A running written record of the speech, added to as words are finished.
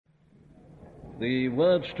The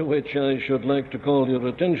words to which I should like to call your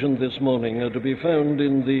attention this morning are to be found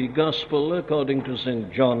in the Gospel according to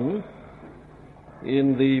St. John,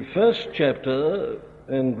 in the first chapter,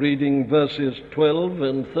 and reading verses 12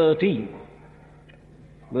 and 13.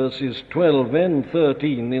 Verses 12 and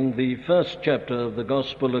 13 in the first chapter of the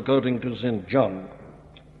Gospel according to St. John.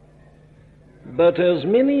 But as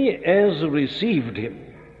many as received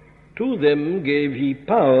him, to them gave he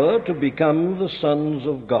power to become the sons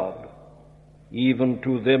of God, even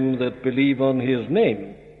to them that believe on his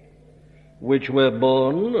name, which were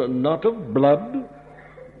born not of blood,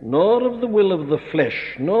 nor of the will of the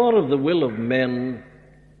flesh, nor of the will of men,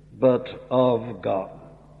 but of God.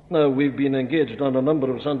 Now, we've been engaged on a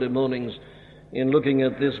number of Sunday mornings in looking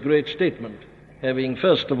at this great statement, having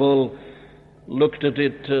first of all looked at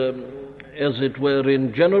it as it were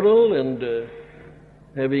in general, and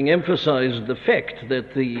having emphasized the fact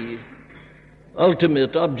that the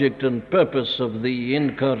ultimate object and purpose of the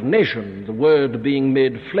incarnation, the Word being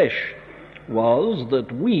made flesh, was that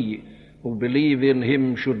we who believe in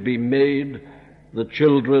him should be made the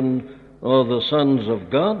children or the sons of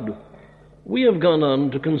God. We have gone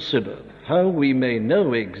on to consider how we may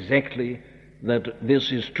know exactly that this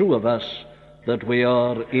is true of us, that we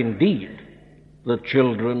are indeed the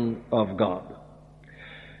children of God.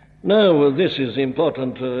 Now, this is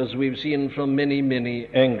important, as we've seen, from many, many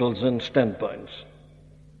angles and standpoints.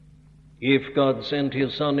 If God sent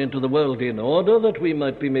his Son into the world in order that we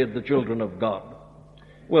might be made the children of God,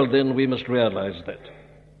 well, then we must realize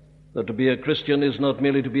that to be a Christian is not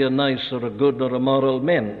merely to be a nice or a good or a moral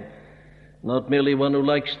man, not merely one who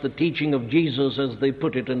likes the teaching of Jesus, as they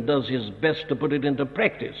put it, and does his best to put it into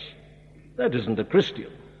practice. That isn't a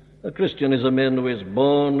Christian. A Christian is a man who is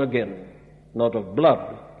born again, not of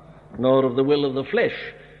blood, nor of the will of the flesh,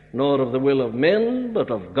 nor of the will of men, but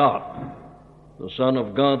of God. The Son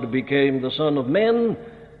of God became the Son of Man,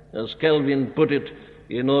 as Calvin put it,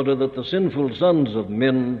 in order that the sinful sons of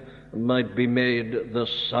men might be made the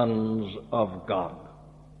sons of God.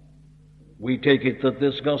 We take it that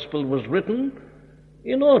this gospel was written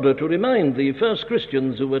in order to remind the first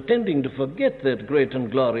Christians who were tending to forget that great and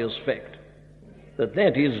glorious fact, that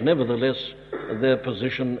that is nevertheless their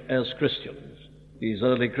position as Christians. These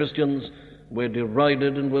early Christians were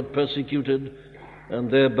derided and were persecuted,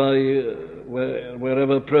 and thereby were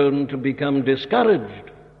ever prone to become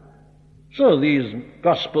discouraged. So these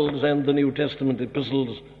Gospels and the New Testament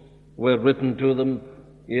epistles were written to them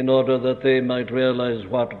in order that they might realize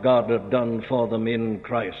what God had done for them in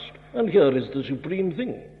Christ. And here is the supreme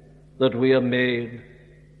thing, that we are made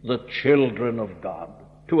the children of God.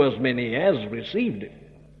 To as many as received him,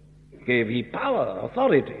 gave he power,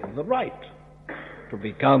 authority, and the right to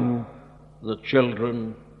become the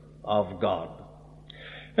children of God.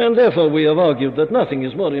 And therefore we have argued that nothing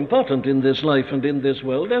is more important in this life and in this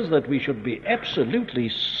world as that we should be absolutely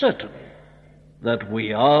certain that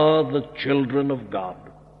we are the children of God.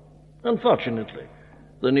 Unfortunately,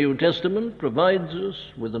 the New Testament provides us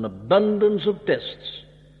with an abundance of tests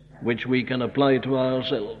which we can apply to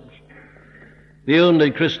ourselves. The only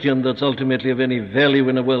Christian that's ultimately of any value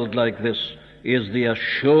in a world like this is the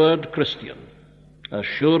assured Christian.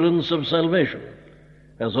 Assurance of salvation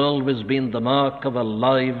has always been the mark of a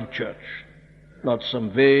live church, not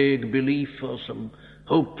some vague belief or some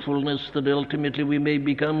hopefulness that ultimately we may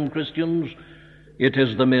become Christians. It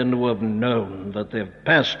is the men who have known that they've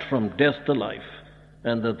passed from death to life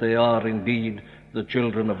and that they are indeed the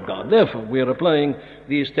children of God. Therefore, we are applying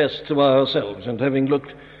these tests to ourselves, and having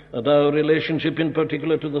looked at our relationship in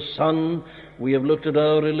particular to the Son, we have looked at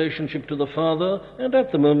our relationship to the Father, and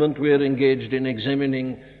at the moment we are engaged in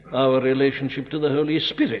examining our relationship to the Holy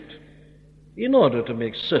Spirit in order to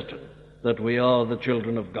make certain that we are the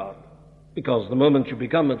children of God. Because the moment you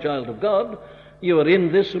become a child of God, you are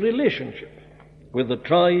in this relationship with the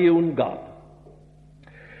triune God.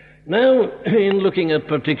 Now, in looking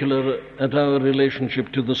at our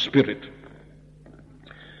relationship to the Spirit,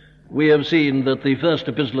 we have seen that the first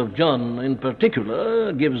epistle of John in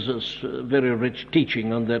particular gives us very rich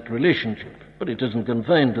teaching on that relationship, but it isn't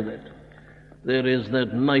confined to that. There is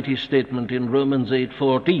that mighty statement in Romans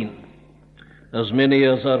 8:14, as many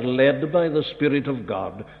as are led by the Spirit of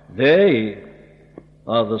God, they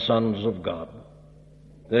are the sons of God.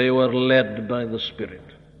 They were led by the Spirit.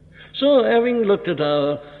 So, having looked at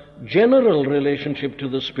our general relationship to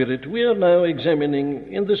the Spirit, we are now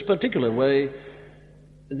examining in this particular way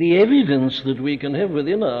the evidence that we can have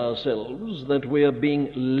within ourselves that we are being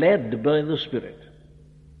led by the Spirit.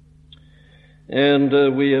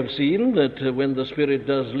 And we have seen that when the Spirit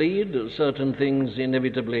does lead, certain things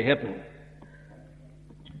inevitably happen.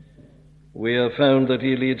 We have found that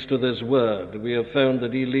he leads to this word. We have found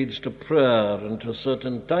that he leads to prayer and to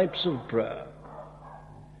certain types of prayer.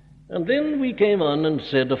 And then we came on and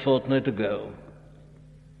said a fortnight ago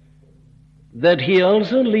that he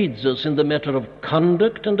also leads us in the matter of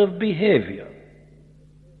conduct and of behavior.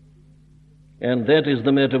 And that is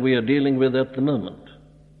the matter we are dealing with at the moment.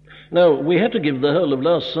 Now, we had to give the whole of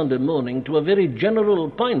last Sunday morning to a very general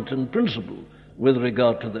point and principle with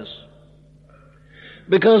regard to this.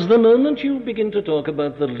 Because the moment you begin to talk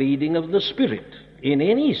about the leading of the Spirit in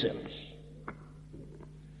any sense,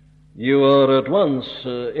 you are at once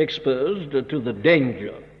exposed to the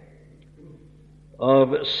danger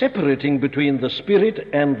of separating between the Spirit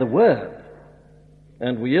and the Word.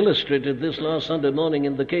 And we illustrated this last Sunday morning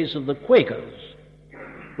in the case of the Quakers,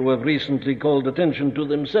 who have recently called attention to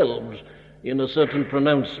themselves in a certain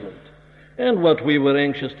pronouncement. And what we were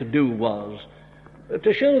anxious to do was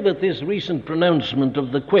to show that this recent pronouncement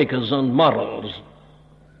of the Quakers on morals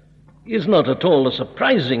is not at all a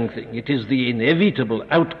surprising thing. It is the inevitable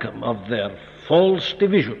outcome of their false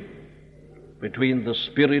division between the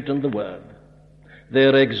Spirit and the Word,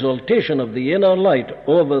 their exaltation of the inner light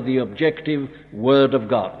over the objective Word of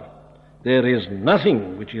God. There is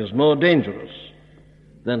nothing which is more dangerous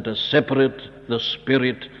than to separate the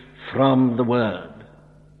Spirit from the Word.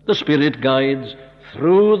 The Spirit guides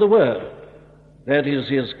through the Word. That is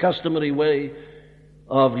his customary way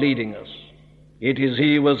of leading us. It is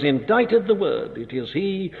he who has indited the Word. It is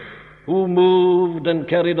he who moved and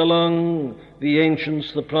carried along the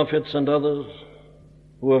ancients, the prophets, and others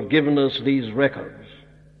who have given us these records.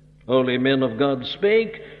 Holy men of God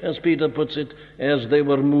spake, as Peter puts it, as they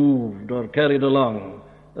were moved or carried along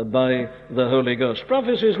by the Holy Ghost.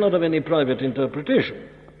 Prophecy is not of any private interpretation.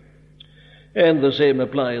 And the same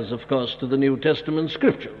applies, of course, to the New Testament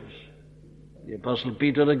scriptures. The Apostle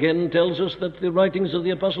Peter again tells us that the writings of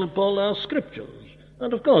the Apostle Paul are scriptures.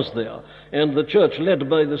 And of course they are. And the church, led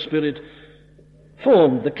by the Spirit,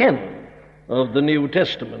 formed the canon of the New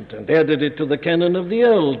Testament and added it to the canon of the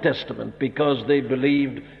Old Testament because they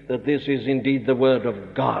believed that this is indeed the Word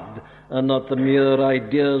of God and not the mere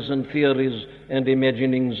ideas and theories and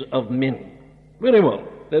imaginings of men. Very well.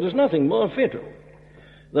 There is nothing more fatal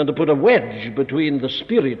than to put a wedge between the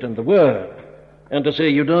Spirit and the Word, and to say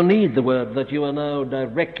you don't need the Word, that you are now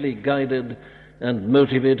directly guided and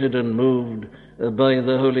motivated and moved by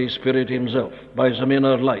the Holy Spirit himself, by some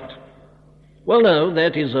inner light. Well, now,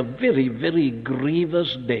 that is a very, very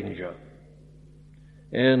grievous danger.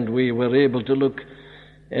 And we were able to look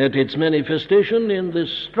at its manifestation in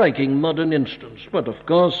this striking modern instance. But, of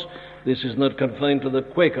course, this is not confined to the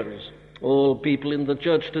Quakers. All people in the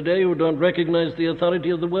church today who don't recognize the authority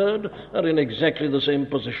of the Word are in exactly the same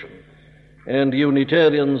position. And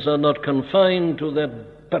Unitarians are not confined to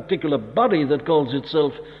that particular body that calls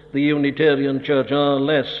itself the Unitarian Church,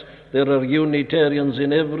 unless there are Unitarians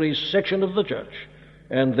in every section of the church,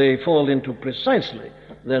 and they fall into precisely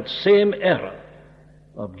that same error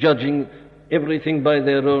of judging everything by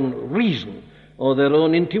their own reason or their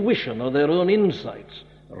own intuition or their own insights,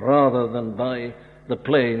 rather than by the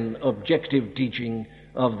plain objective teaching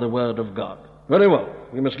of the Word of God. Very well,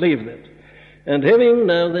 we must leave that. And having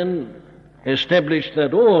now then established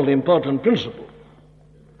that all-important principle,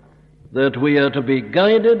 that we are to be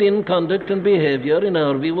guided in conduct and behavior, in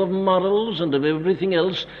our view of morals and of everything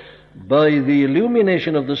else, by the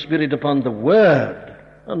illumination of the Spirit upon the Word,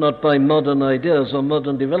 and not by modern ideas or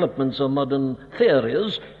modern developments or modern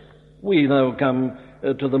theories, we now come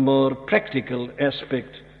to the more practical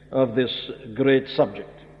aspect of this great subject.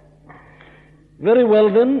 Very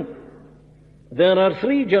well, then, there are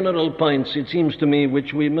three general points, it seems to me,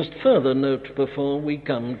 which we must further note before we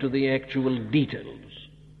come to the actual details.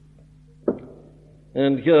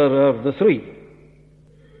 And here are the three.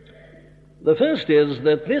 The first is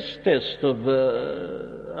that this test of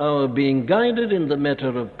our being guided in the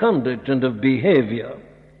matter of conduct and of behavior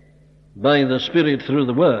by the Spirit through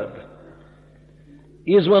the Word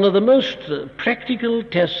is one of the most practical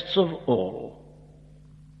tests of all.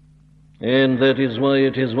 And that is why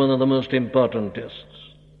it is one of the most important tests.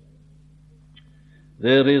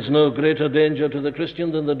 There is no greater danger to the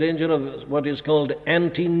Christian than the danger of what is called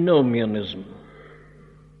antinomianism.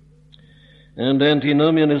 And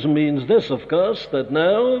antinomianism means this, of course, that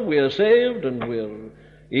now we are saved and we are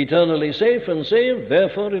eternally safe and saved,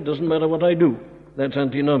 therefore it doesn't matter what I do. That's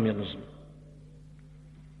antinomianism.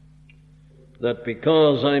 That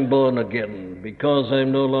because I'm born again, because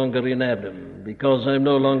I'm no longer in Adam, because I'm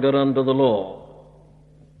no longer under the law,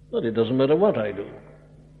 that it doesn't matter what I do.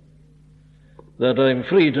 That I'm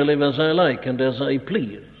free to live as I like and as I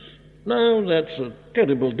please. Now, that's a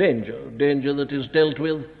terrible danger that is dealt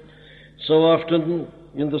with So often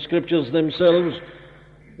in the Scriptures themselves,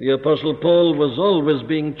 the Apostle Paul was always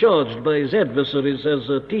being charged by his adversaries as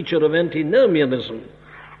a teacher of antinomianism,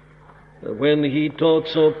 when he taught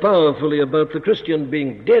so powerfully about the Christian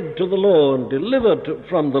being dead to the law and delivered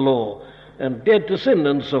from the law and dead to sin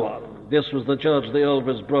and so on. This was the charge they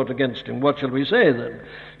always brought against him. What shall we say then?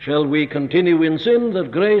 Shall we continue in sin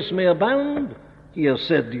that grace may abound? He has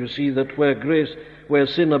said, you see, that where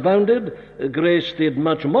sin abounded, grace did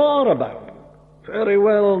much more abound. Very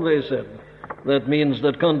well, they said. That means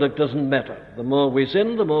that conduct doesn't matter. The more we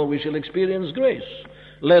sin, the more we shall experience grace.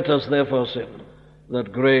 Let us therefore sin,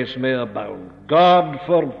 that grace may abound. God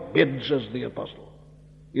forbid, says the apostle.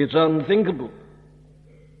 It's unthinkable.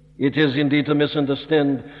 It is indeed to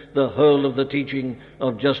misunderstand the whole of the teaching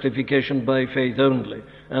of justification by faith only,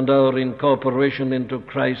 and our incorporation into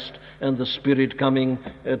Christ and the Spirit coming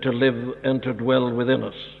to live and to dwell within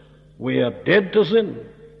us. We are dead to sin,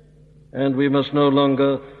 and we must no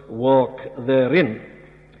longer walk therein.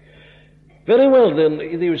 Very well, then,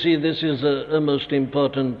 you see, this is a most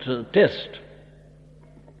important test.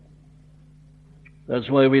 That's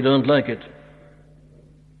why we don't like it.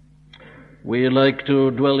 We like to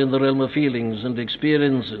dwell in the realm of feelings and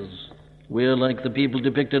experiences. We are like the people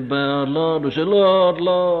depicted by our Lord, who say, Lord,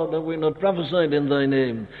 Lord, have we not prophesied in thy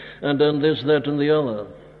name, and done this, that, and the other?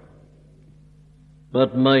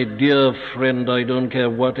 But my dear friend, I don't care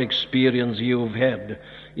what experience you've had.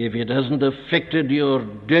 If it hasn't affected your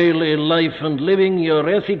daily life and living, your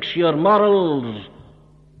ethics, your morals,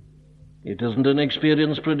 it isn't an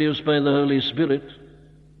experience produced by the Holy Spirit.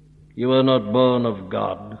 You are not born of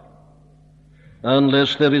God.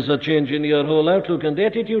 Unless there is a change in your whole outlook and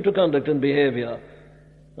attitude to conduct and behavior,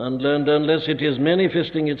 and unless it is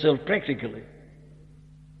manifesting itself practically,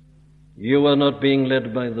 you are not being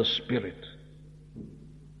led by the Spirit.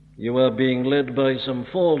 You are being led by some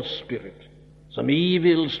false spirit, some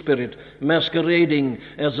evil spirit, masquerading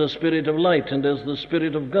as a spirit of light and as the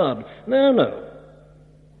Spirit of God. No.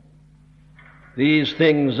 These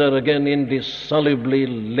things are again indissolubly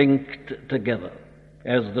linked together.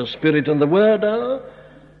 As the Spirit and the Word are,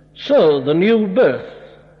 so the new birth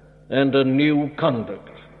and a new conduct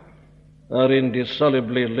are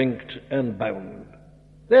indissolubly linked and bound.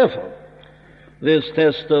 Therefore, this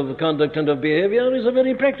test of conduct and of behavior is a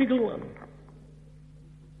very practical one.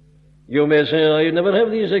 You may say, I never have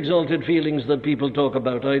these exalted feelings that people talk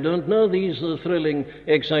about. I don't know these thrilling,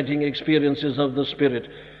 exciting experiences of the Spirit.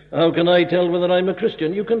 How can I tell whether I'm a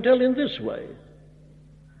Christian? You can tell in this way.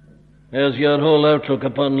 Has your whole outlook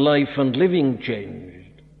upon life and living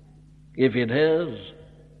changed? If it has,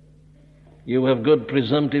 you have good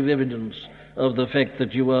presumptive evidence of the fact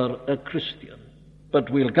that you are a Christian. But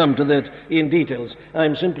we'll come to that in details.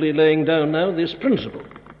 I'm simply laying down now this principle,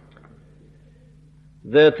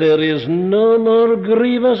 that there is no more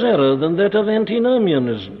grievous error than that of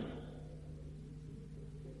antinomianism.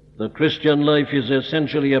 The Christian life is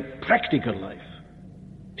essentially a practical life.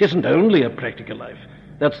 It isn't only a practical life.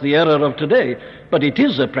 That's the error of today, but it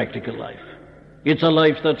is a practical life. It's a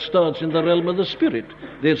life that starts in the realm of the Spirit,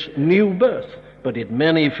 this new birth, but it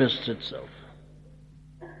manifests itself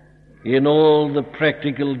in all the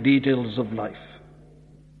practical details of life.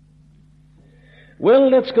 Well,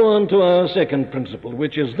 let's go on to our second principle,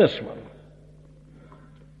 which is this one,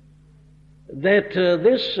 that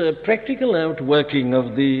this practical outworking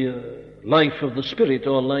of the life of the Spirit,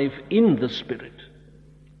 or life in the Spirit,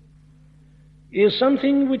 is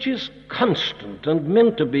something which is constant and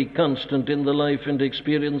meant to be constant in the life and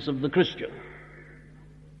experience of the Christian.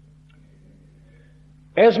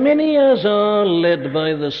 As many as are led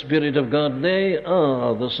by the Spirit of God, they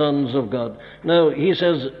are the sons of God. Now, he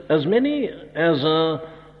says, as many as are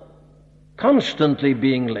constantly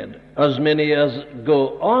being led, as many as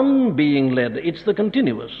go on being led. It's the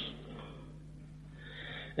continuous.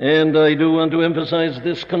 And I do want to emphasize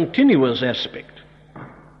this continuous aspect.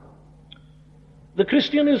 The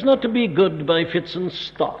Christian is not to be good by fits and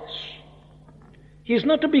starts. He is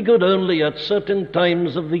not to be good only at certain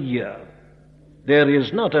times of the year. There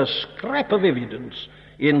is not a scrap of evidence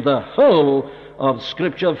in the whole of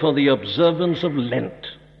Scripture for the observance of Lent.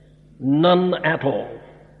 None at all.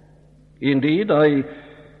 Indeed, I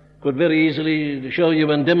could very easily show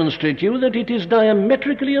you and demonstrate to you that it is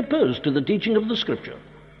diametrically opposed to the teaching of the Scripture,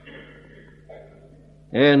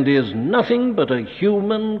 and is nothing but a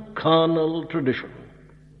human carnal tradition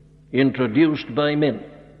introduced by men.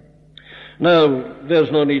 Now,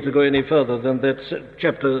 there's no need to go any further than that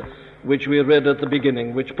chapter which we read at the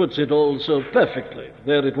beginning, which puts it all so perfectly.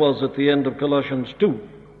 There it was at the end of Colossians 2.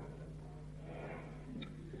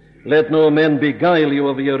 Let no man beguile you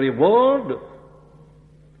of your reward,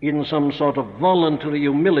 in some sort of voluntary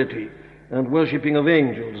humility and worshipping of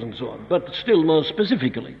angels and so on, but still more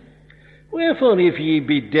specifically. Wherefore, if ye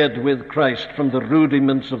be dead with Christ from the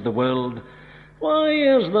rudiments of the world, why,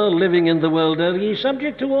 as though living in the world, are ye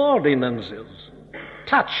subject to ordinances?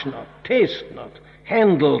 Touch not, taste not,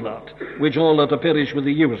 handle not, which all are to perish with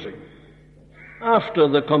the using, after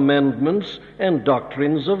the commandments and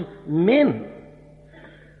doctrines of men,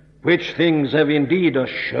 which things have indeed a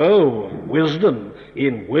show of wisdom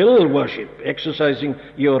in will worship, exercising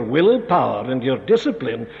your will power and your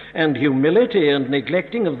discipline, and humility and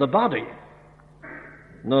neglecting of the body,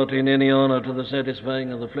 not in any honor to the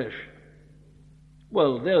satisfying of the flesh.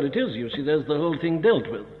 Well, there it is, you see, there's the whole thing dealt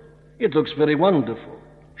with. It looks very wonderful.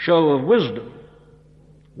 Show of wisdom,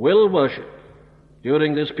 will worship.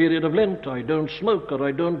 During this period of Lent, I don't smoke, or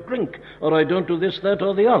I don't drink, or I don't do this, that,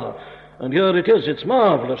 or the other. And here it is, it's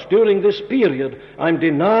marvelous. During this period, I'm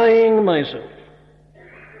denying myself.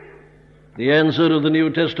 The answer of the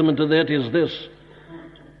New Testament to that is this,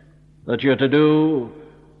 that you're to do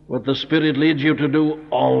what the Spirit leads you to do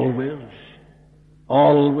always.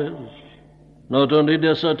 Always. Not only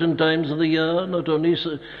at certain times of the year, not only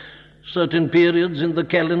certain periods in the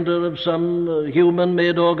calendar of some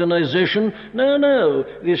human-made organization. No,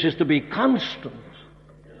 this is to be constant.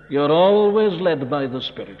 You're always led by the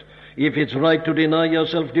Spirit. If it's right to deny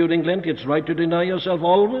yourself during Lent, it's right to deny yourself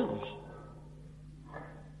always.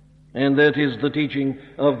 And that is the teaching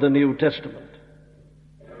of the New Testament.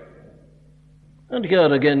 And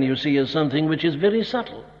here again you see is something which is very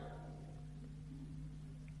subtle.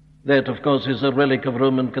 That, of course, is a relic of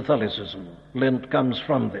Roman Catholicism. Lent comes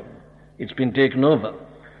from them. It's been taken over.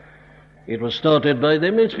 It was started by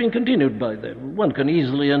them, it's been continued by them. One can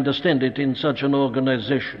easily understand it in such an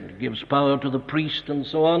organization. It gives power to the priest and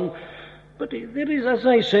so on. But there is, as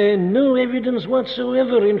I say, no evidence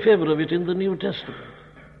whatsoever in favor of it in the New Testament.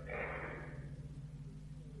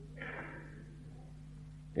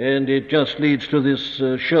 And it just leads to this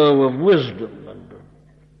show of wisdom and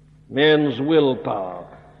man's willpower.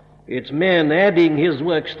 It's man adding his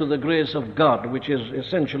works to the grace of God, which is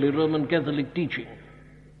essentially Roman Catholic teaching.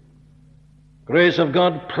 Grace of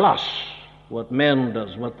God plus what man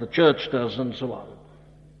does, what the church does, and so on.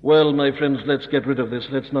 Well, my friends, let's get rid of this.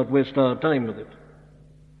 Let's not waste our time with it.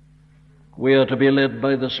 We are to be led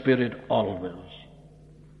by the Spirit always.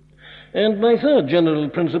 And my third general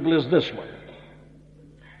principle is this one,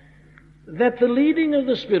 that the leading of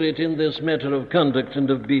the Spirit in this matter of conduct and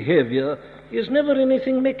of behavior is never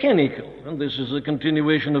anything mechanical. And this is a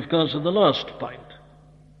continuation, of course, of the last point.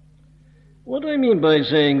 What I mean by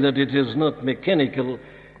saying that it is not mechanical,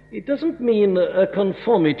 it doesn't mean a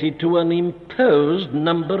conformity to an imposed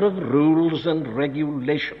number of rules and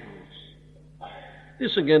regulations.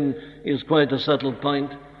 This, again, is quite a subtle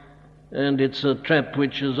point, and it's a trap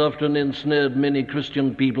which has often ensnared many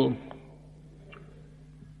Christian people.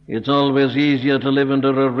 It's always easier to live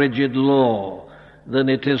under a rigid law than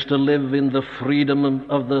it is to live in the freedom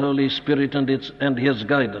of the Holy Spirit and His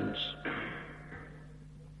guidance.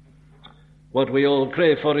 What we all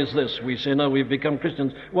crave for is this. We say, now we've become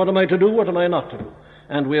Christians. What am I to do? What am I not to do?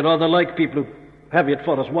 And we rather like people who have it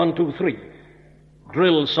for us. 1, 2, 3.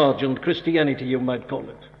 Drill sergeant Christianity, you might call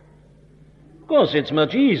it. Of course, it's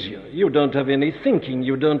much easier. You don't have any thinking.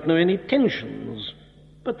 You don't know any tensions.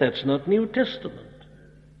 But that's not New Testament.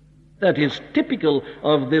 That is typical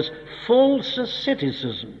of this false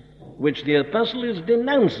asceticism, which the apostle is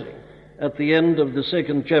denouncing at the end of the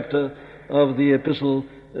 2nd chapter of the epistle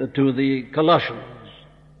to the Colossians.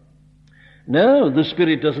 No, the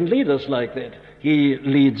Spirit doesn't lead us like that. He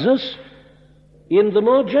leads us in the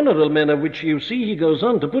more general manner, which you see he goes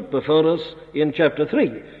on to put before us in chapter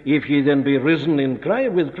 3. If ye then be risen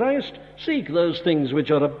with Christ, seek those things which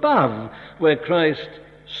are above, where Christ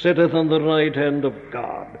sitteth on the right hand of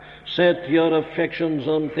God. Set your affections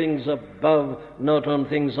on things above, not on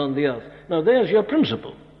things on the earth. Now there's your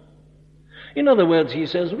principle. In other words, he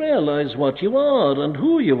says, realize what you are and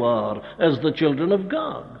who you are as the children of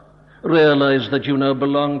God. Realize that you now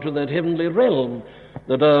belong to that heavenly realm,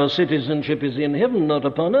 that our citizenship is in heaven, not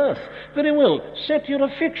upon earth. Very well, set your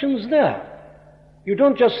affections there. You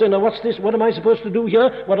don't just say, now what's this? What am I supposed to do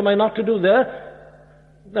here? What am I not to do there?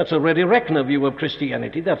 That's a Reddy Reckner view of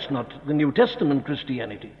Christianity. That's not the New Testament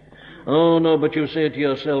Christianity. Oh, no, but you say to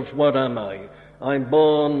yourself, what am I? I'm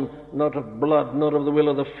born not of blood, not of the will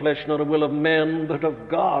of the flesh, not of the will of man, but of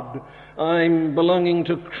God. I'm belonging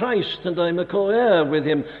to Christ, and I'm a co-heir with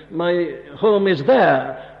him. My home is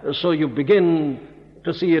there. So you begin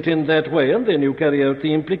to see it in that way, and then you carry out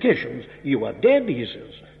the implications. You are dead, he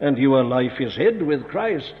says, and your life is hid with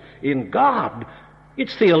Christ in God.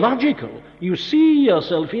 It's theological. You see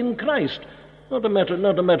yourself in Christ. Not a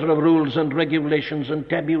matter of rules and regulations and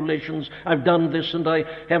tabulations. I've done this and I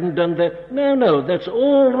haven't done that. No, that's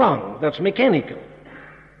all wrong. That's mechanical.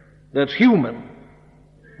 That's human.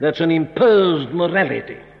 That's an imposed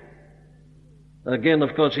morality. Again,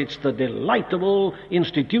 of course, it's the delight of all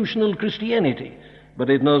institutional Christianity, but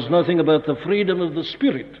it knows nothing about the freedom of the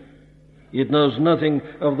Spirit. It knows nothing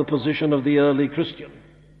of the position of the early Christian.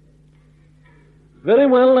 Very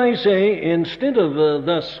well, I say, instead of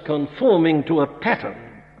thus conforming to a pattern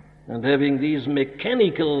and having these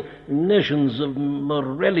mechanical notions of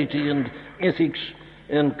morality and ethics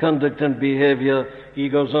and conduct and behavior, he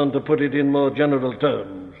goes on to put it in more general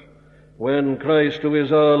terms. When Christ, who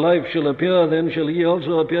is our life, shall appear, then shall ye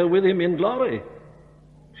also appear with him in glory.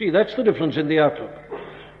 See, that's the difference in the outlook.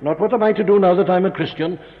 Not what am I to do now that I'm a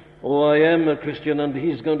Christian? Oh, I am a Christian, and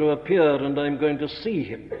he's going to appear, and I'm going to see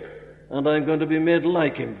him, and I'm going to be made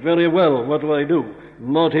like him. Very well, what do?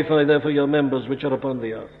 Mortify therefore your members which are upon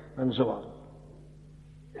the earth, and so on.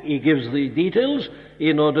 He gives the details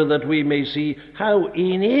in order that we may see how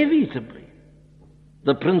inevitably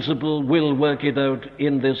the principle will work itself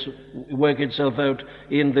out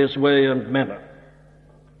in this way and manner.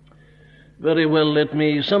 Very well, let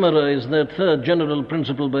me summarize that third general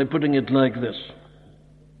principle by putting it like this.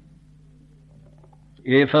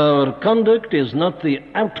 If our conduct is not the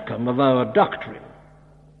outcome of our doctrine,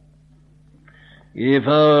 if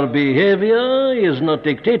our behavior is not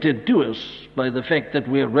dictated to us by the fact that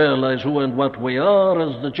we realize who and what we are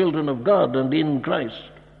as the children of God and in Christ,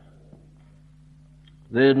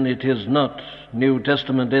 then it is not New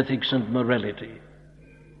Testament ethics and morality.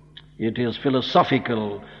 It is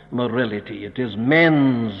philosophical morality. It is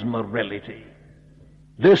man's morality.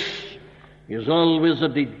 This is always a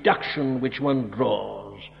deduction which one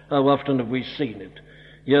draws. How often have we seen it?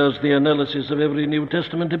 Here's the analysis of every New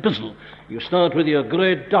Testament epistle. You start with your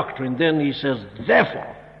great doctrine, then he says,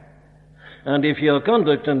 therefore. And if your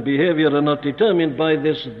conduct and behavior are not determined by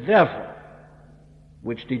this therefore,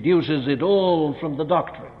 which deduces it all from the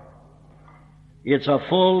doctrine, it's a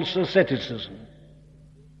false asceticism.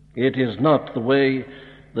 It is not the way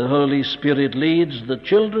the Holy Spirit leads the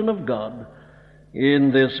children of God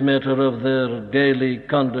in this matter of their daily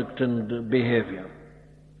conduct and behavior.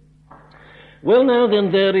 Well, now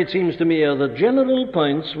then, there it seems to me are the general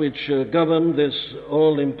points which govern this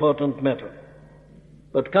all-important matter.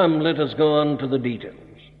 But come, let us go on to the details.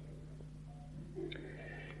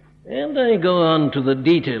 And I go on to the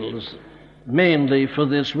details mainly for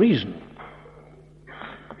this reason,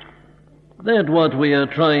 that what we are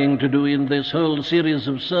trying to do in this whole series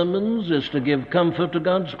of sermons is to give comfort to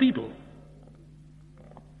God's people.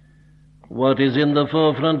 What is in the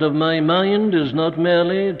forefront of my mind is not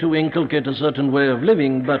merely to inculcate a certain way of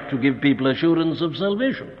living, but to give people assurance of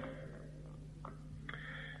salvation.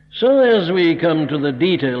 So as we come to the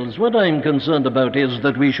details, what I'm concerned about is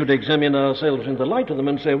that we should examine ourselves in the light of them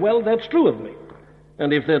and say, well, that's true of me.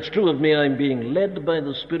 And if that's true of me, I'm being led by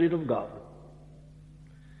the Spirit of God.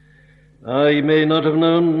 I may not have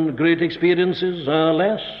known great experiences,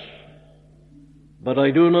 alas, but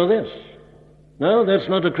I do know this. No, that's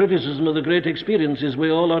not a criticism of the great experiences. We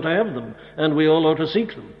all ought to have them, and we all ought to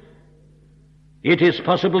seek them. It is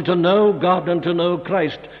possible to know God and to know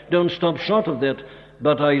Christ. Don't stop short of that.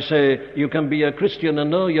 But I say you can be a Christian and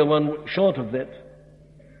know you're one short of that.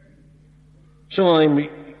 So I'm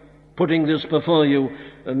putting this before you,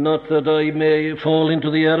 not that I may fall into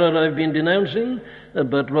the error I've been denouncing,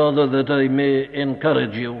 but rather that I may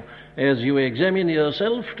encourage you as you examine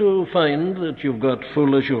yourself to find that you've got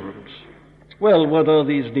full assurance. Well, what are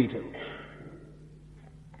these details?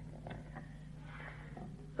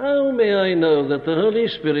 How may I know that the Holy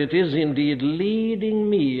Spirit is indeed leading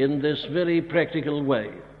me in this very practical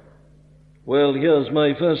way? Well, here's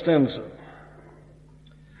my first answer.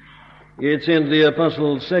 It's in the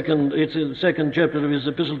Apostle's second chapter of his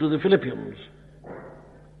epistle to the Philippians.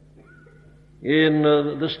 In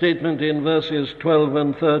the statement in verses 12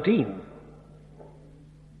 and 13.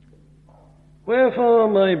 Wherefore,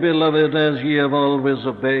 my beloved, as ye have always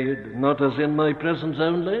obeyed, not as in my presence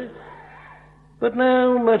only, but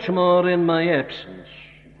now much more in my absence,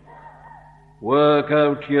 work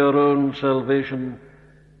out your own salvation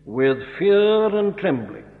with fear and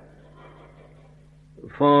trembling.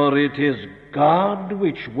 For it is God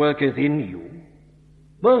which worketh in you,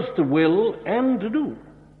 both to will and to do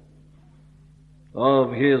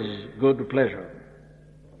of his good pleasure.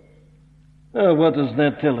 Now, what does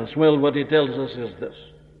that tell us? Well, what it tells us is this.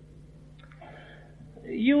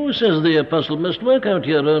 You, says the apostle, must work out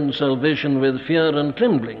your own salvation with fear and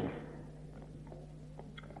trembling.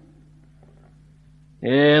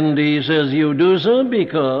 And he says you do so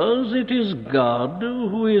because it is God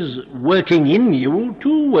who is working in you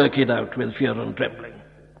to work it out with fear and trembling.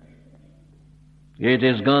 It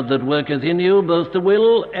is God that worketh in you both to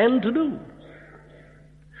will and to do.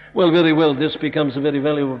 Well, very well, this becomes a very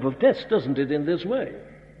valuable test, doesn't it, in this way?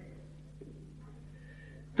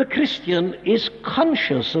 The Christian is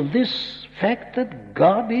conscious of this fact that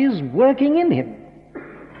God is working in him,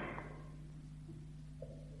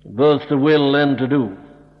 both to will and to do.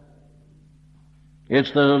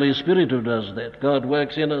 It's the Holy Spirit who does that. God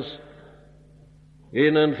works in us,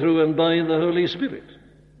 in and through and by the Holy Spirit.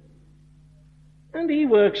 And he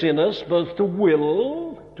works in us both to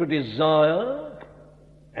will, to desire,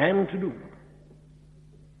 and to do.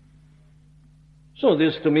 So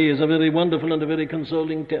this to me is a very wonderful and a very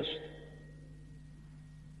consoling test.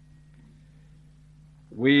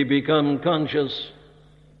 We become conscious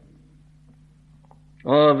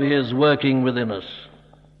of his working within us.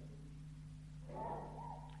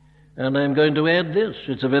 And I'm going to add this.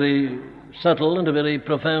 It's a very subtle and a very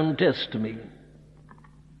profound test to me.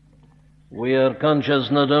 We are conscious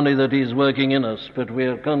not only that he is working in us, but we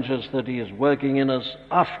are conscious that he is working in us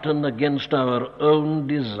often against our own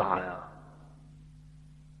desire.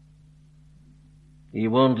 He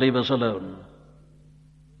won't leave us alone.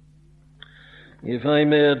 If I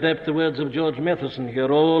may adapt the words of George Matheson here,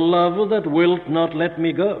 "O love that wilt not let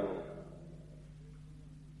me go."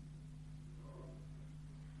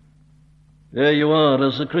 There you are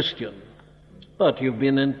as a Christian, but you've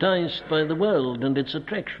been enticed by the world and its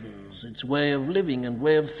attractions, its way of living and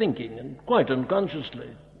way of thinking, and quite unconsciously.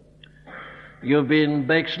 You've been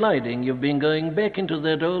backsliding, you've been going back into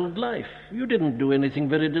that old life. You didn't do anything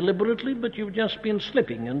very deliberately, but you've just been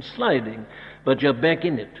slipping and sliding, but you're back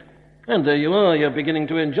in it. And there you are, you're beginning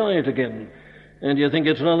to enjoy it again, and you think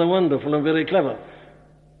it's rather wonderful and very clever.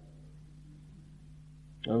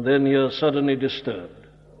 And then you're suddenly disturbed.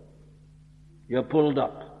 You're pulled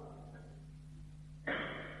up.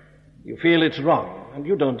 You feel it's wrong, and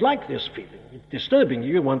you don't like this feeling. It's disturbing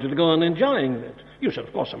you. You wanted to go on enjoying it. You said,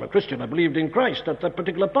 "Of course, I'm a Christian. I believed in Christ at that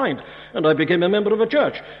particular point, and I became a member of a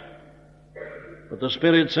church." But the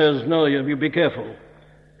Spirit says, "No, you be careful.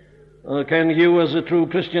 Can you, as a true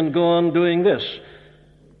Christian, go on doing this?"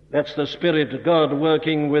 That's the Spirit, God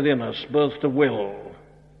working within us, both to will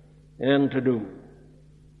and to do.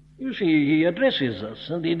 You see, he addresses us,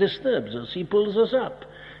 and he disturbs us. He pulls us up.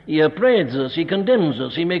 He upbraids us. He condemns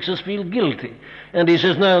us. He makes us feel guilty. And he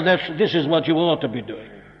says, "Now, this is what you ought to be doing."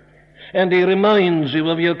 And he reminds you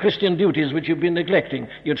of your Christian duties which you've been neglecting.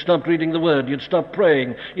 You'd stopped reading the Word. You'd stopped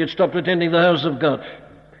praying. You'd stopped attending the house of God.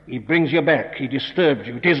 He brings you back. He disturbs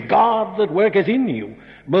you. It is God that worketh in you,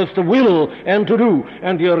 both to will and to do,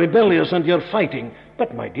 and you're rebellious and you're fighting.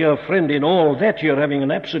 But, my dear friend, in all that you're having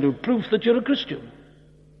an absolute proof that you're a Christian.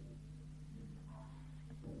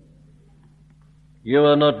 You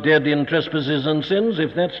are not dead in trespasses and sins,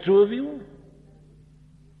 if that's true of you.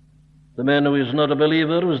 The man who is not a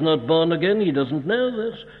believer, who is not born again, he doesn't know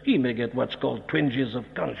this. He may get what's called twinges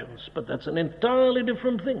of conscience, but that's an entirely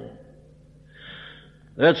different thing.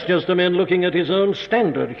 That's just a man looking at his own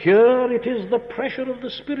standard. Here it is the pressure of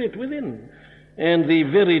the Spirit within, and the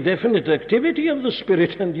very definite activity of the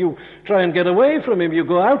Spirit, and you try and get away from him. You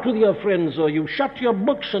go out with your friends, or you shut your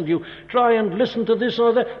books, and you try and listen to this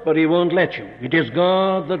or that, but he won't let you. It is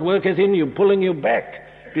God that worketh in you, pulling you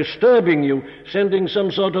back, disturbing you, sending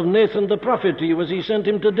some sort of Nathan the prophet to you as he sent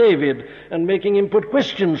him to David, and making him put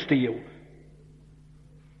questions to you.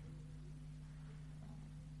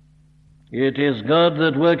 It is God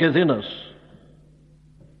that worketh in us,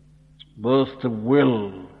 both to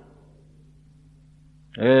will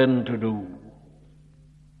and to do.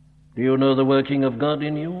 Do you know the working of God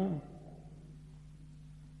in you?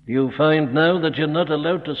 Do you find now that you're not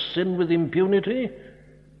allowed to sin with impunity?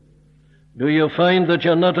 Do you find that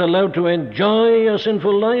you're not allowed to enjoy a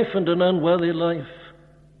sinful life and an unworthy life?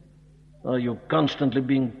 Are you constantly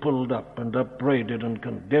being pulled up and upbraided and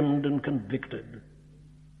condemned and convicted?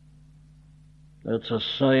 That's a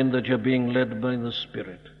sign that you're being led by the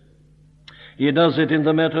Spirit. He does it in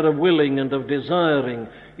the matter of willing and of desiring.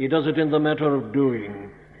 He does it in the matter of doing.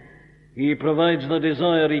 He provides the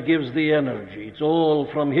desire. He gives the energy. It's all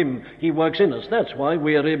from him. He works in us. That's why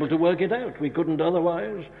we are able to work it out. We couldn't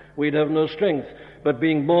otherwise. We'd have no strength. But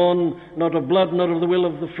being born not of blood, not of the will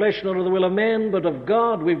of the flesh, not of the will of man, but of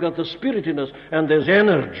God, we've got the Spirit in us, and there's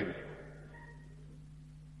energy.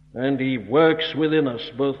 And he works within us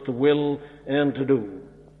both to will and to do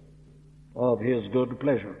of his good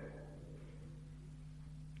pleasure.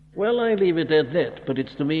 Well, I leave it at that, but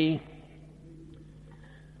it's to me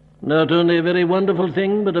Not only a very wonderful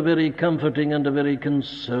thing, but a very comforting and a very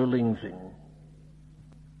consoling thing.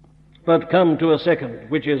 But come to a second,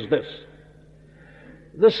 which is this.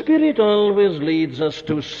 The Spirit always leads us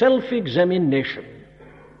to self-examination.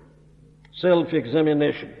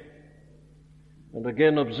 Self-examination. And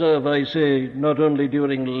again, observe, I say, not only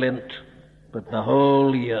during Lent, but the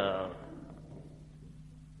whole year.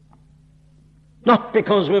 Not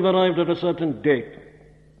because we've arrived at a certain date.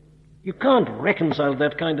 You can't reconcile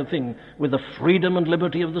that kind of thing with the freedom and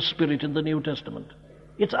liberty of the Spirit in the New Testament.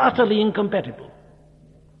 It's utterly incompatible.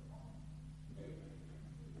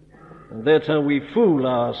 And that's how we fool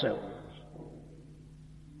ourselves.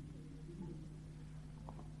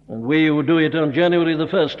 And we who do it on January the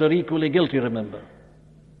 1st are equally guilty, remember.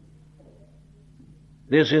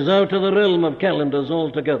 This is out of the realm of calendars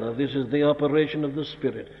altogether. This is the operation of the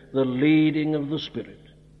Spirit, the leading of the Spirit.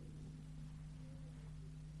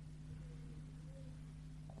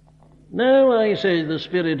 Now I say the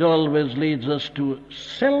Spirit always leads us to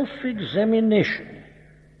self-examination.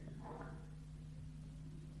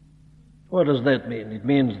 What does that mean? It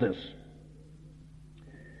means this: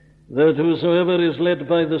 that whosoever is led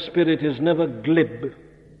by the Spirit is never glib,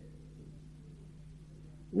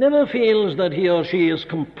 never feels that he or she is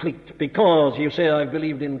complete because you say, I've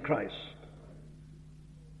believed in Christ.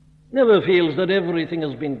 Never feels that everything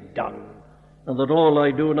has been done and that all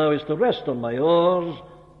I do now is to rest on my oars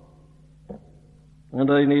and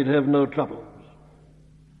I need have no troubles.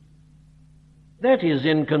 That is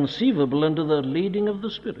inconceivable under the leading of the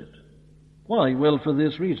Spirit. Why? Well, for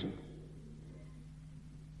this reason.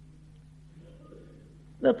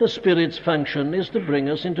 That the Spirit's function is to bring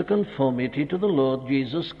us into conformity to the Lord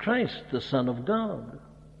Jesus Christ, the Son of God.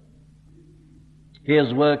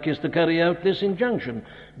 His work is to carry out this injunction: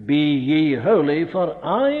 be ye holy, for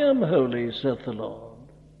I am holy, saith the Lord.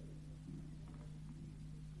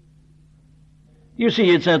 You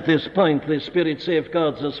see, it's at this point the Spirit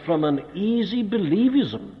safeguards us from an easy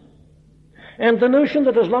believism, and the notion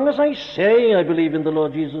that as long as I say I believe in the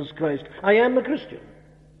Lord Jesus Christ, I am a Christian.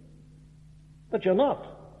 But you're not.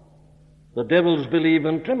 The devils believe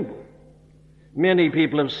and tremble. Many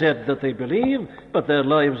people have said that they believe, but their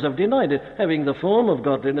lives have denied it, having the form of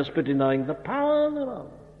godliness but denying the power thereof.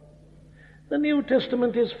 The New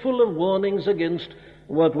Testament is full of warnings against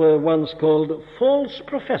what were once called false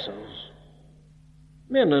professors,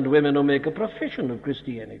 men and women who make a profession of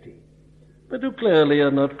Christianity, but who clearly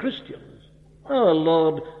are not Christians. Our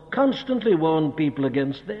Lord constantly warned people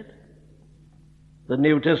against that. The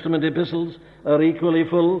New Testament epistles are equally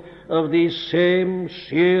full of these same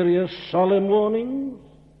serious, solemn warnings.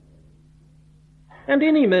 And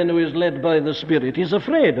any man who is led by the Spirit is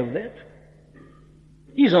afraid of that.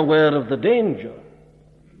 He's aware of the danger.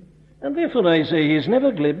 And therefore I say he's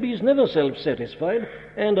never glib, he's never self-satisfied,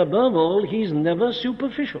 and above all, he's never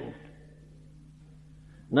superficial.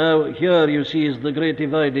 Now, here you see is the great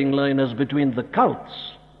dividing line as between the cults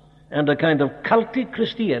and a kind of cultic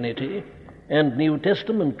Christianity and New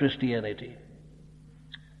Testament Christianity.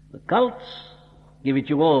 The cults give it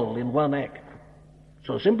you all in one act.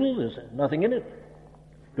 So simple, there's nothing in it.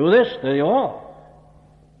 Do this, there you are.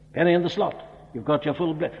 Penny in the slot. You've got your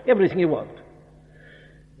full everything you want.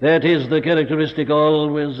 That is the characteristic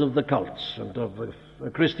always of the cults and of a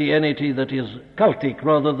Christianity that is cultic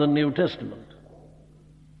rather than New Testament.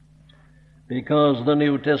 Because the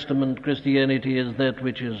New Testament Christianity is that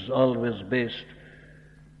which is always based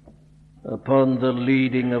upon the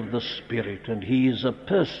leading of the Spirit, and He is a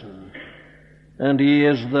person, and He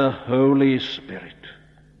is the Holy Spirit.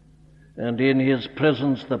 And in His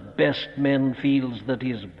presence the best man feels that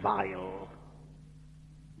he's vile,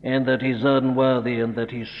 and that he's unworthy, and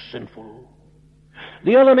that he's sinful.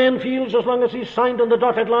 The other man feels as long as he's signed on the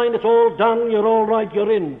dotted line, it's all done, you're all right,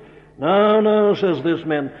 you're in. No, no, says this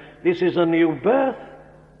man, this is a new birth.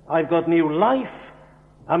 I've got new life.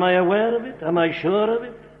 Am I aware of it? Am I sure of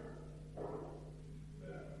it?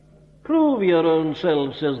 Prove your own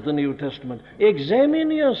selves, says the New Testament. Examine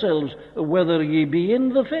yourselves whether ye be in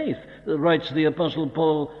the faith, writes the Apostle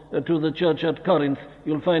Paul to the church at Corinth.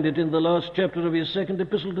 You'll find it in the last chapter of his second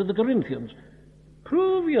epistle to the Corinthians.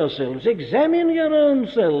 Prove yourselves, examine your own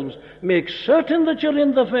selves, make certain that you're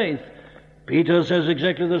in the faith. Peter says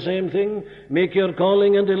exactly the same thing. Make your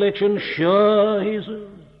calling and election sure, he says.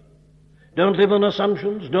 Don't live on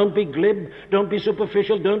assumptions, don't be glib, don't be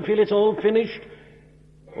superficial, don't feel it's all finished.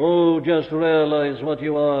 Oh, just realize what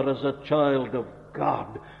you are as a child of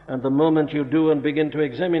God. And the moment you do and begin to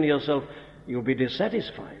examine yourself, you'll be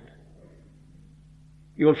dissatisfied.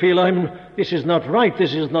 You'll feel, this is not right,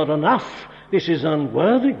 this is not enough, this is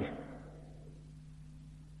unworthy.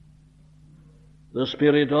 The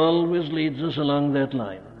Spirit always leads us along that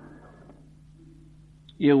line.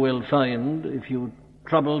 You will find, if you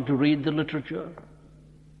trouble to read the literature,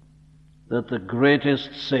 that the greatest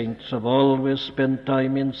saints have always spent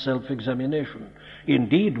time in self-examination.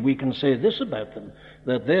 Indeed, we can say this about them,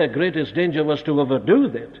 that their greatest danger was to overdo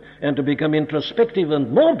that and to become introspective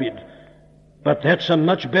and morbid. But that's a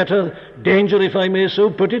much better danger, if I may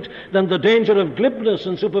so put it, than the danger of glibness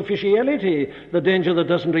and superficiality, the danger that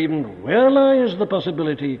doesn't even realize the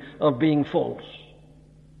possibility of being false.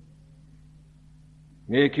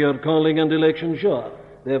 Make your calling and election sure.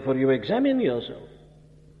 Therefore you examine yourself.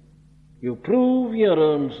 You prove your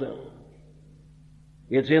own self.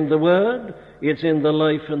 It's in the Word, it's in the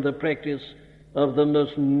life and the practice of the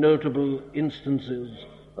most notable instances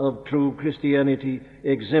of true Christianity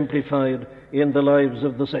exemplified in the lives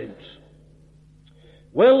of the saints.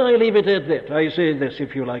 Well, I leave it at that. I say this,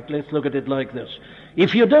 if you like. Let's look at it like this.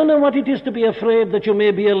 If you don't know what it is to be afraid that you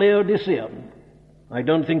may be a Laodicean, I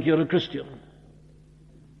don't think you're a Christian.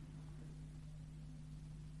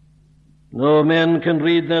 No man can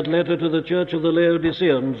read that letter to the church of the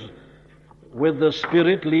Laodiceans with the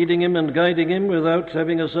Spirit leading him and guiding him without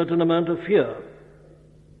having a certain amount of fear.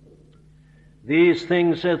 These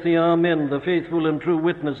things saith the Amen, the faithful and true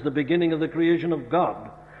witness, the beginning of the creation of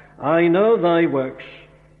God. I know thy works,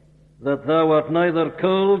 that thou art neither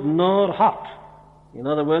cold nor hot. In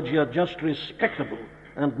other words, you are just respectable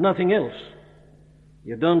and nothing else.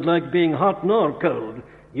 You don't like being hot nor cold.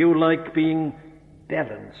 You like being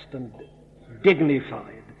balanced and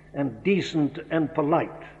dignified and decent and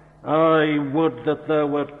polite. I would that thou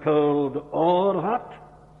wert cold or hot.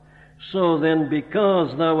 So then,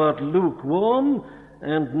 because thou art lukewarm,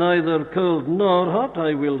 and neither cold nor hot,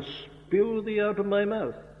 I will spew thee out of my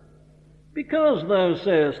mouth. Because thou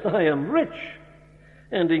sayest, I am rich,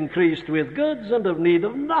 and increased with goods, and have need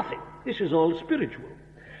of nothing. This is all spiritual.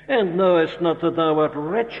 And knowest not that thou art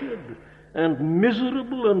wretched, and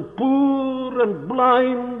miserable, and poor, and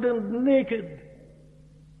blind, and naked.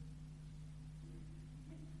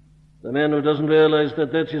 The man who doesn't realize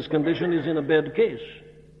that that's his condition is in a bad case.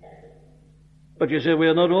 But you say, we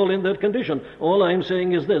are not all in that condition. All I'm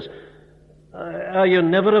saying is this. Are you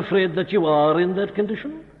never afraid that you are in that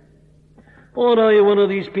condition? Or are you one of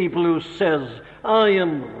these people who says, I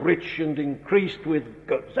am rich and increased with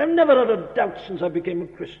goods. I've never had a doubt since I became a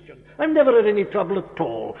Christian. I've never had any trouble at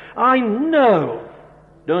all. I know.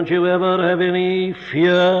 Don't you ever have any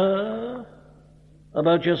fear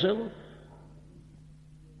about yourself?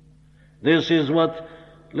 This is what,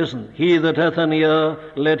 listen, he that hath an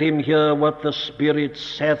ear, let him hear what the Spirit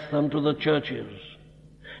saith unto the churches.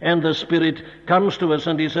 And the Spirit comes to us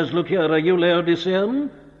and he says, look here, are you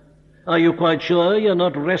Laodicean? Are you quite sure you're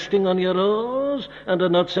not resting on your oars and are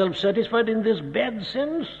not self-satisfied in this bad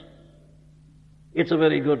sense? It's a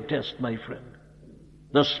very good test, my friend.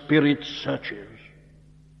 The Spirit searches.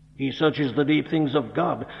 He searches the deep things of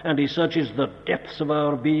God, and he searches the depths of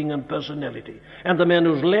our being and personality. And the man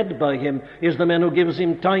who's led by him is the man who gives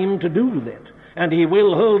him time to do that. And he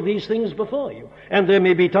will hold these things before you. And there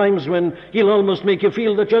may be times when he'll almost make you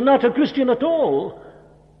feel that you're not a Christian at all.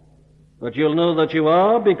 But you'll know that you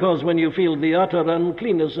are, because when you feel the utter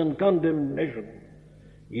uncleanness and condemnation,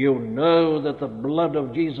 you know that the blood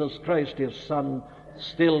of Jesus Christ, his Son,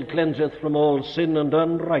 still cleanseth from all sin and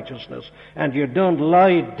unrighteousness, and you don't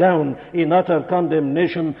lie down in utter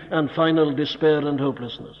condemnation and final despair and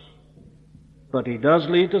hopelessness. But he does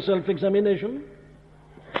lead to self-examination,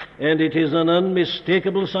 and it is an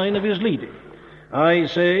unmistakable sign of his leading. I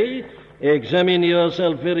say, examine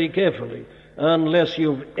yourself very carefully, unless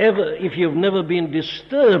if you've never been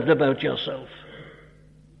disturbed about yourself,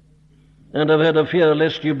 and have had a fear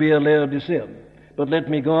lest you be a Laodicean. But let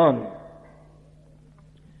me go on.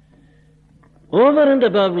 Over and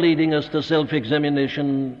above leading us to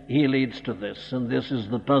self-examination, he leads to this, and this is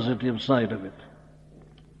the positive side of it.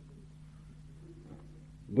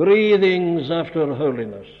 Breathings after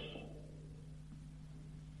holiness.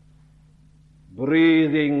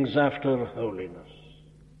 Breathings after holiness.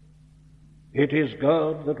 It is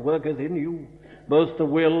God that worketh in you, both to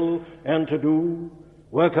will and to do.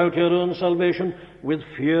 Work out your own salvation with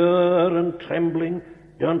fear and trembling.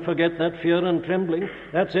 Don't forget that fear and trembling.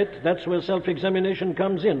 That's it. That's where self-examination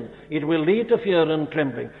comes in. It will lead to fear and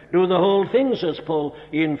trembling. Do the whole thing, says Paul,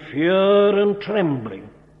 in fear and trembling.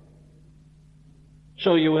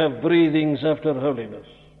 So you have breathings after holiness.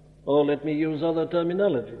 Or let me use other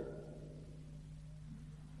terminology.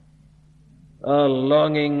 A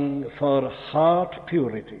longing for heart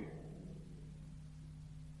purity.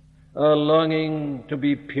 A longing to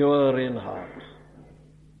be pure in heart.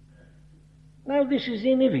 Now, this is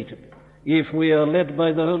inevitable. if we are led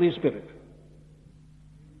by the Holy Spirit.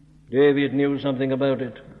 David knew something about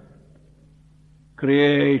it.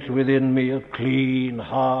 Create within me a clean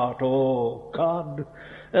heart, O God,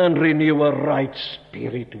 and renew a right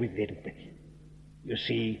spirit within me. You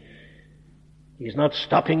see, he's not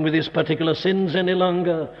stopping with his particular sins any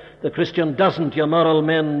longer. The Christian doesn't. Your moral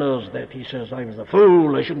man knows that. He says, I was a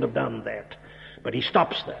fool, I shouldn't have done that. But he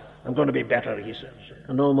stops there. I'm going to be better, he says.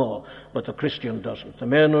 No more. But the Christian doesn't. The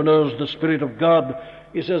man who knows the Spirit of God,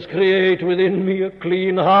 he says, create within me a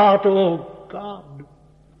clean heart, O God,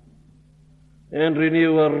 and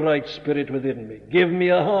renew a right spirit within me. Give me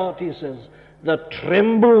a heart, he says, that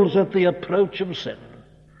trembles at the approach of sin.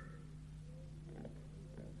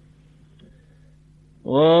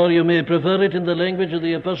 Or you may prefer it in the language of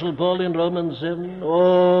the Apostle Paul in Romans 7.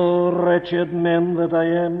 Oh, wretched man that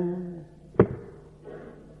I am,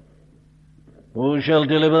 who shall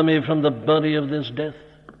deliver me from the body of this death?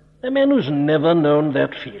 A man who's never known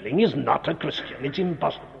that feeling is not a Christian. It's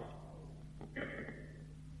impossible.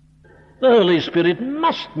 The Holy Spirit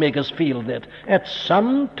must make us feel that at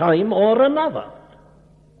some time or another.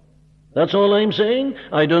 That's all I'm saying.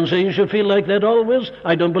 I don't say you should feel like that always.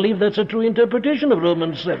 I don't believe that's a true interpretation of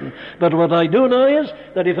Romans 7. But what I do know is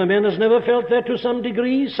that if a man has never felt that to some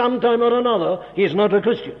degree, sometime or another, he's not a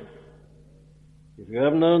Christian. If you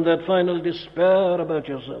have known that final despair about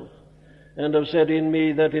yourself, and have said, in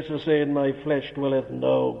me, that is to say, in my flesh, dwelleth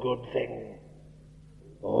no good thing.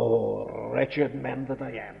 Oh, wretched man that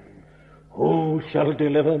I am, who shall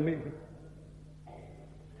deliver me?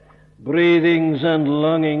 Breathings and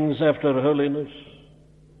longings after holiness.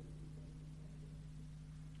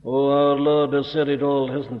 Oh, our Lord has said it all,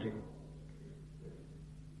 hasn't he?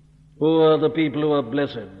 Who are the people who are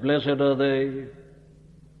blessed? Blessed are they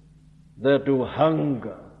that do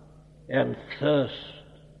hunger and thirst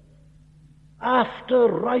after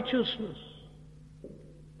righteousness,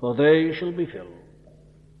 for they shall be filled.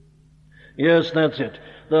 Yes, that's it.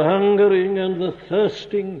 The hungering and the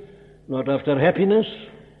thirsting, not after happiness,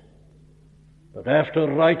 but after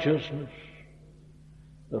righteousness.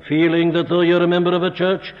 The feeling that though you're a member of a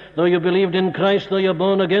church, though you believed in Christ, though you're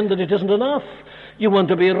born again, that it isn't enough. You want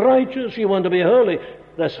to be righteous, you want to be holy.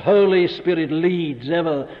 This Holy Spirit leads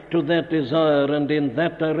ever to that desire and in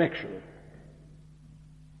that direction.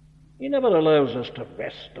 He never allows us to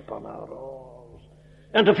rest upon our oars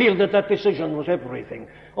and to feel that that decision was everything,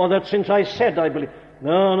 or that since I said I believe.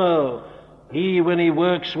 No. He, when he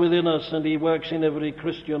works within us, and he works in every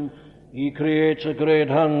Christian, he creates a great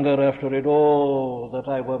hunger after it. Oh,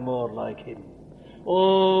 that I were more like him.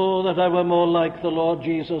 Oh, that I were more like the Lord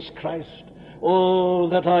Jesus Christ. Oh,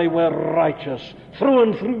 that I were righteous through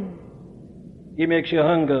and through. He makes you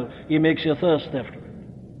hunger. He makes you thirst after it.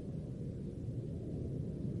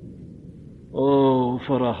 Oh,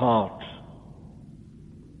 for a heart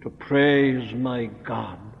to praise my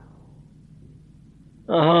God.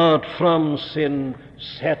 A heart from sin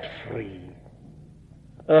set free.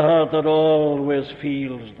 A heart that always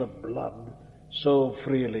feels the blood so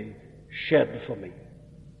freely shed for me.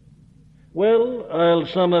 Well, I'll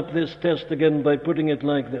sum up this test again by putting it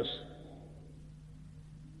like this.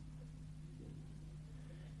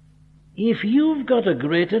 If you've got a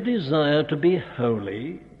greater desire to be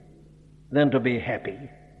holy than to be happy,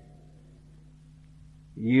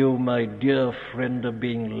 you, my dear friend, are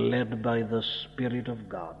being led by the Spirit of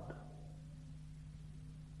God.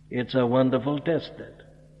 It's a wonderful test, that.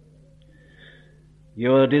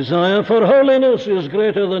 Your desire for holiness is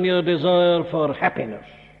greater than your desire for happiness.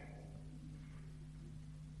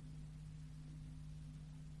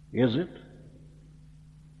 Is it?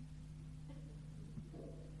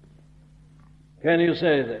 Can you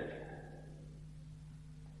say that?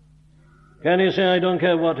 Can you say, I don't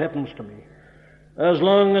care what happens to me, as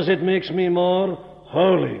long as it makes me more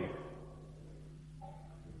holy?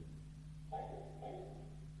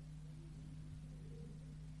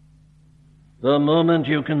 The moment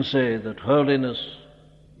you can say that holiness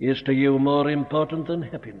is to you more important than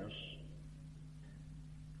happiness,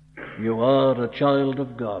 you are a child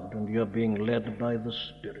of God, and you're being led by the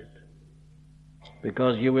Spirit.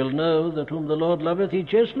 Because you will know that whom the Lord loveth, he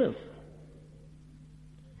chasteneth.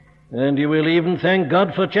 And you will even thank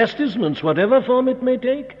God for chastisements, whatever form it may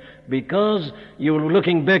take, because you,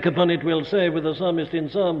 looking back upon it, will say with the psalmist in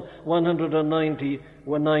Psalm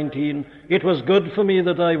 119, it was good for me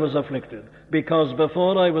that I was afflicted, because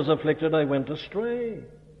before I was afflicted I went astray.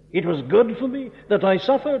 It was good for me that I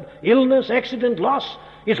suffered illness, accident, loss.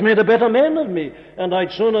 It's made a better man of me, and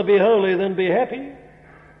I'd sooner be holy than be happy.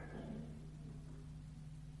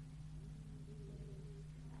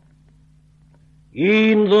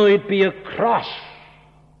 Even though it be a cross,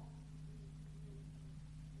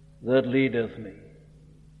 that leadeth me.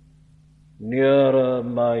 Nearer,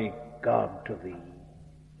 my God, to thee.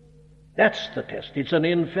 That's the test. It's an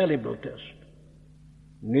infallible test.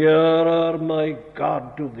 Nearer, my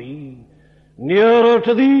God, to thee. Nearer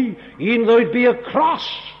to thee, e'en though it be a cross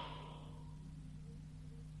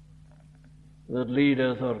that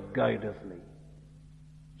leadeth or guideth me.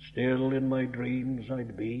 Still in my dreams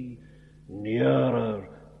I'd be nearer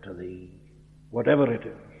to thee, whatever it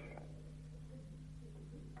is.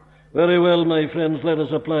 Very well, my friends, let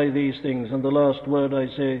us apply these things. And the last word I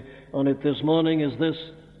say on it this morning is this,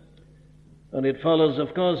 and it follows,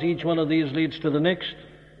 of course, each one of these leads to the next,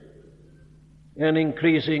 an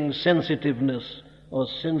increasing sensitiveness, or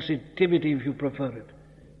sensitivity, if you prefer it,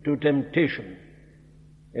 to temptation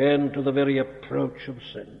and to the very approach of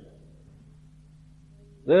sin.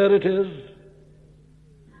 There it is,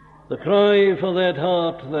 the cry for that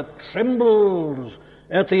heart that trembles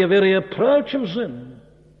at the very approach of sin.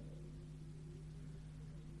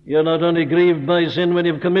 You're not only grieved by sin when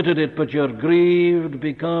you've committed it, but you're grieved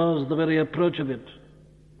because the very approach of it.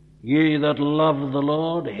 Ye that love the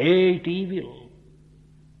Lord hate evil.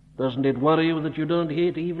 Doesn't it worry you that you don't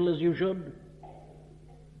hate evil as you should?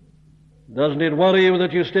 Doesn't it worry you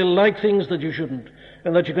that you still like things that you shouldn't,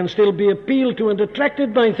 and that you can still be appealed to and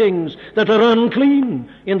attracted by things that are unclean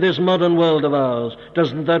in this modern world of ours?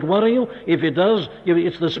 Doesn't that worry you? If it does,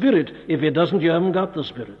 it's the Spirit. If it doesn't, you haven't got the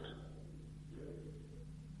Spirit.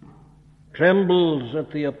 Trembles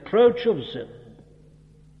at the approach of sin,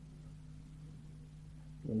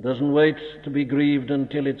 and doesn't wait to be grieved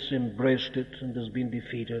until it's embraced it and has been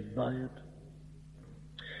defeated by it.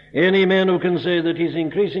 Any man who can say that he's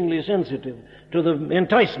increasingly sensitive to the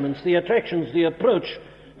enticements, the attractions, the approach,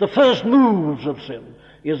 the first moves of sin,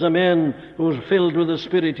 is a man who's filled with the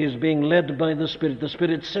Spirit, is being led by the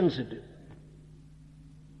Spirit's sensitive.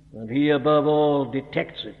 And he above all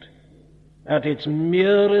detects it at its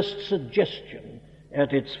merest suggestion,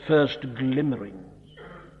 at its first glimmerings.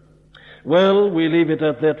 Well, we leave it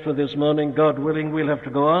at that for this morning. God willing, we'll have to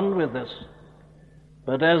go on with this.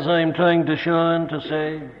 But as I'm trying to show and to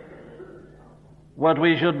say, what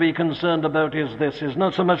we should be concerned about is this, is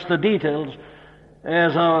not so much the details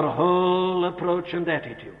as our whole approach and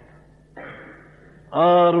attitude.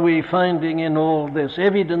 Are we finding in all this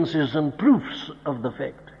evidences and proofs of the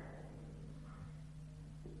fact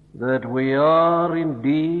that we are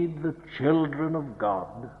indeed the children of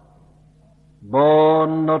God,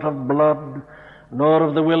 born not of blood, nor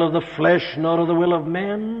of the will of the flesh, nor of the will of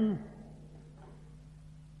man,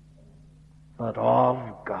 but of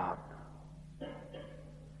God?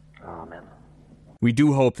 Amen. We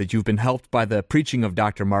do hope that you've been helped by the preaching of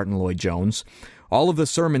Dr. Martyn Lloyd-Jones. All of the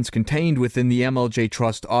sermons contained within the MLJ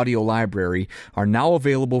Trust audio library are now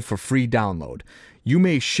available for free download. You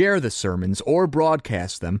may share the sermons or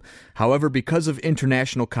broadcast them. However, because of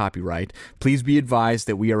international copyright, please be advised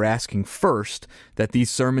that we are asking first that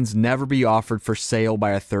these sermons never be offered for sale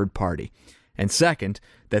by a third party. And second,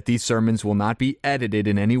 that these sermons will not be edited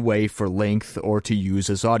in any way for length or to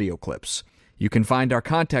use as audio clips. You can find our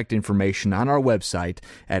contact information on our website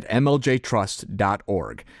at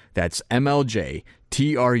mljtrust.org. That's mljtrust.org.